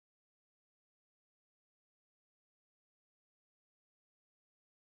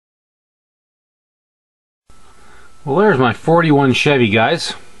Well, there's my 41 Chevy,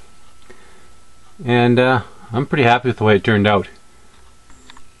 guys, and I'm pretty happy with the way it turned out.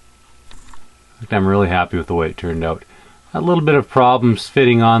 In fact, I'm really happy with the way it turned out. A little bit of problems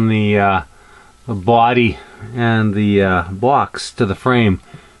fitting on the body and the blocks to the frame.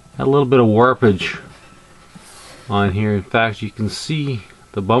 A little bit of warpage on here. In fact, you can see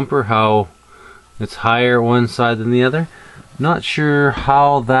the bumper, how it's higher one side than the other. Not sure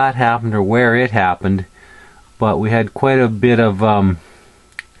how that happened or where it happened, but we had quite a bit of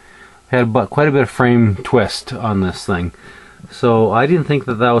frame twist on this thing. So I didn't think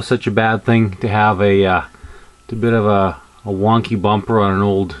that that was such a bad thing to have a bit of a wonky bumper on an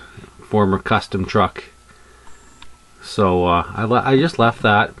old former custom truck. So I just left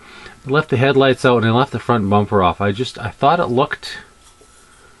that. I left the headlights out and I left the front bumper off. I thought it looked,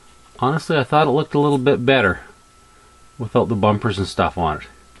 honestly, I thought it looked a little bit better without the bumpers and stuff on it.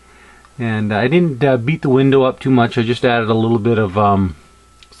 And I didn't beat the window up too much. I just added a little bit of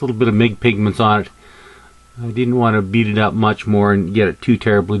MIG pigments on it. I didn't want to beat it up much more and get it too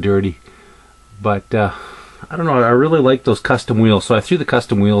terribly dirty. But I don't know, I really like those custom wheels, so I threw the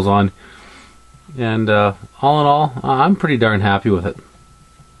custom wheels on. And all in all, I'm pretty darn happy with it.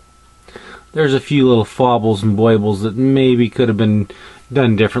 There's a few little fobbles and boibles that maybe could have been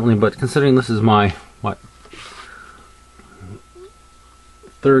done differently, but considering this is my, what,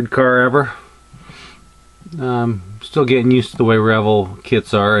 third car ever, still getting used to the way Revell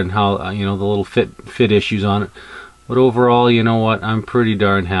kits are and how, you know, the little fit issues on it. But overall, you know what, I'm pretty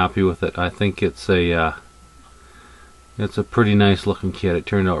darn happy with it. I think it's a pretty nice looking kit. It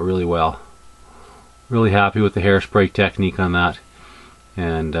turned out really well. Really happy with the hairspray technique on that,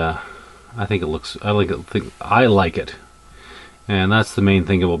 and I think it looks. I like it, and that's the main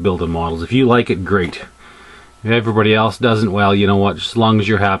thing about building models. If you like it, great. If everybody else doesn't, well, you know what, just as long as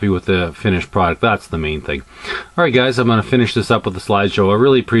you're happy with the finished product, that's the main thing. Alright guys, I'm going to finish this up with the slideshow. I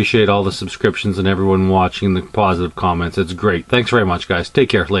really appreciate all the subscriptions and everyone watching, the positive comments. It's great. Thanks very much, guys. Take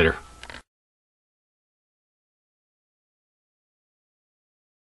care. Later.